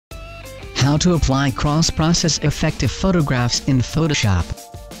How to apply cross-process effective photographs in Photoshop.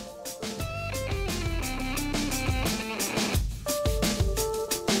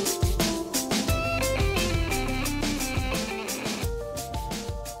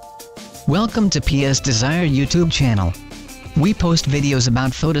 Welcome to PSDESIRE YouTube channel. We post videos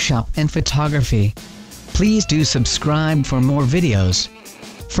about Photoshop and photography. Please do subscribe for more videos.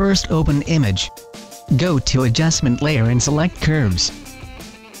 First, open image. Go to adjustment layer and select curves.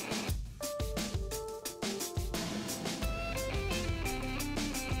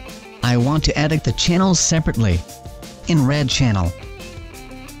 I want to edit the channels separately. In red channel.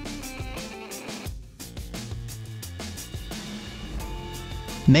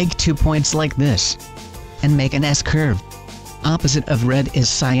 Make 2 points like this. And make an S curve. Opposite of red is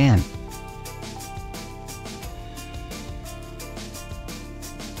cyan.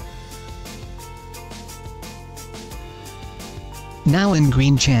 Now in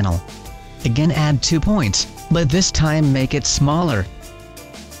green channel. Again add 2 points, but this time make it smaller.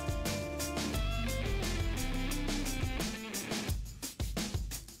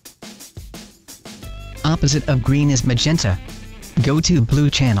 Opposite of green is magenta. Go to blue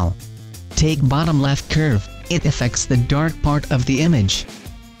channel. Take bottom left curve, it affects the dark part of the image.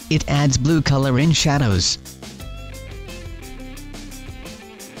 It adds blue color in shadows.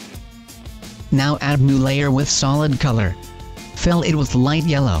 Now add new layer with solid color. Fill it with light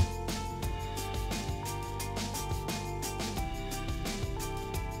yellow.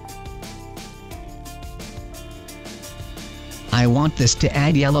 I want this to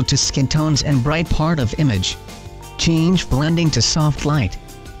add yellow to skin tones and bright part of image. Change blending to soft light.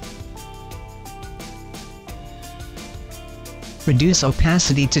 Reduce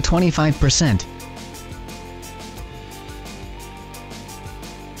opacity to 25%.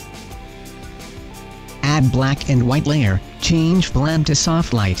 Add black and white layer, change blend to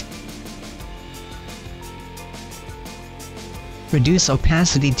soft light. Reduce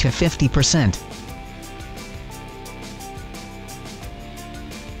opacity to 50%.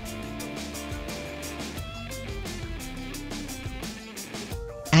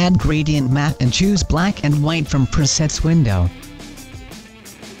 Add gradient map and choose black and white from presets window.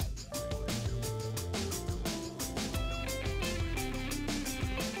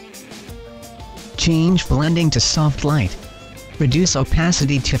 Change blending to soft light. Reduce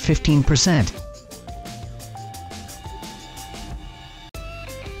opacity to 15%.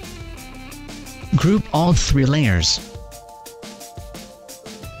 Group all 3 layers.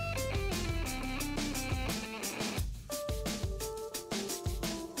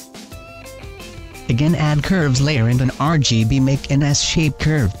 Again add curves layer and an RGB, make an S-shaped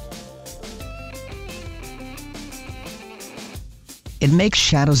curve. It makes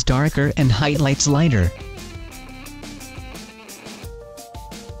shadows darker and highlights lighter.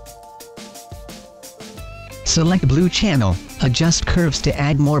 Select blue channel, adjust curves to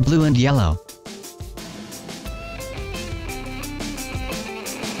add more blue and yellow.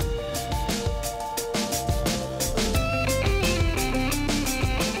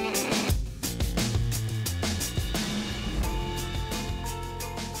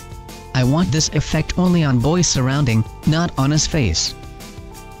 I want this effect only on boy's surrounding, not on his face.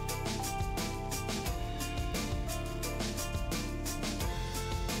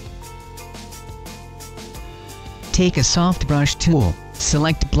 Take a soft brush tool,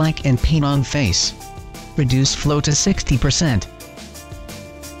 select black and paint on face. Reduce flow to 60%.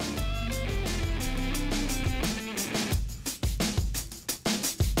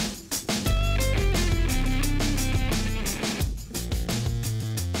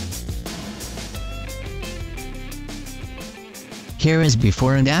 Here is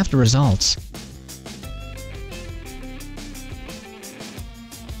before and after results.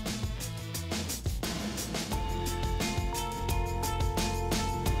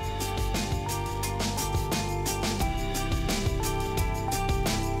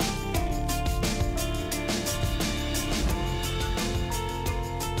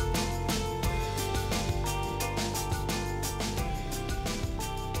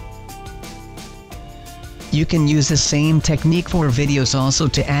 You can use the same technique for videos also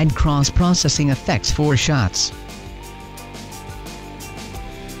to add cross-processing effects for shots.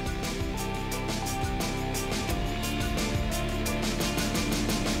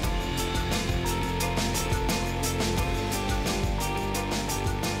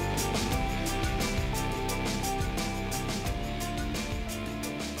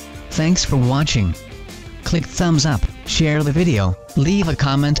 Thanks for watching. Click thumbs up, share the video, leave a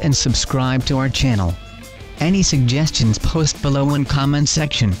comment and subscribe to our channel. Any suggestions, post below in comment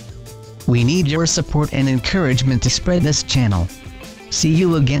section. We need your support and encouragement to spread this channel. See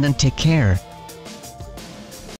you again and take care.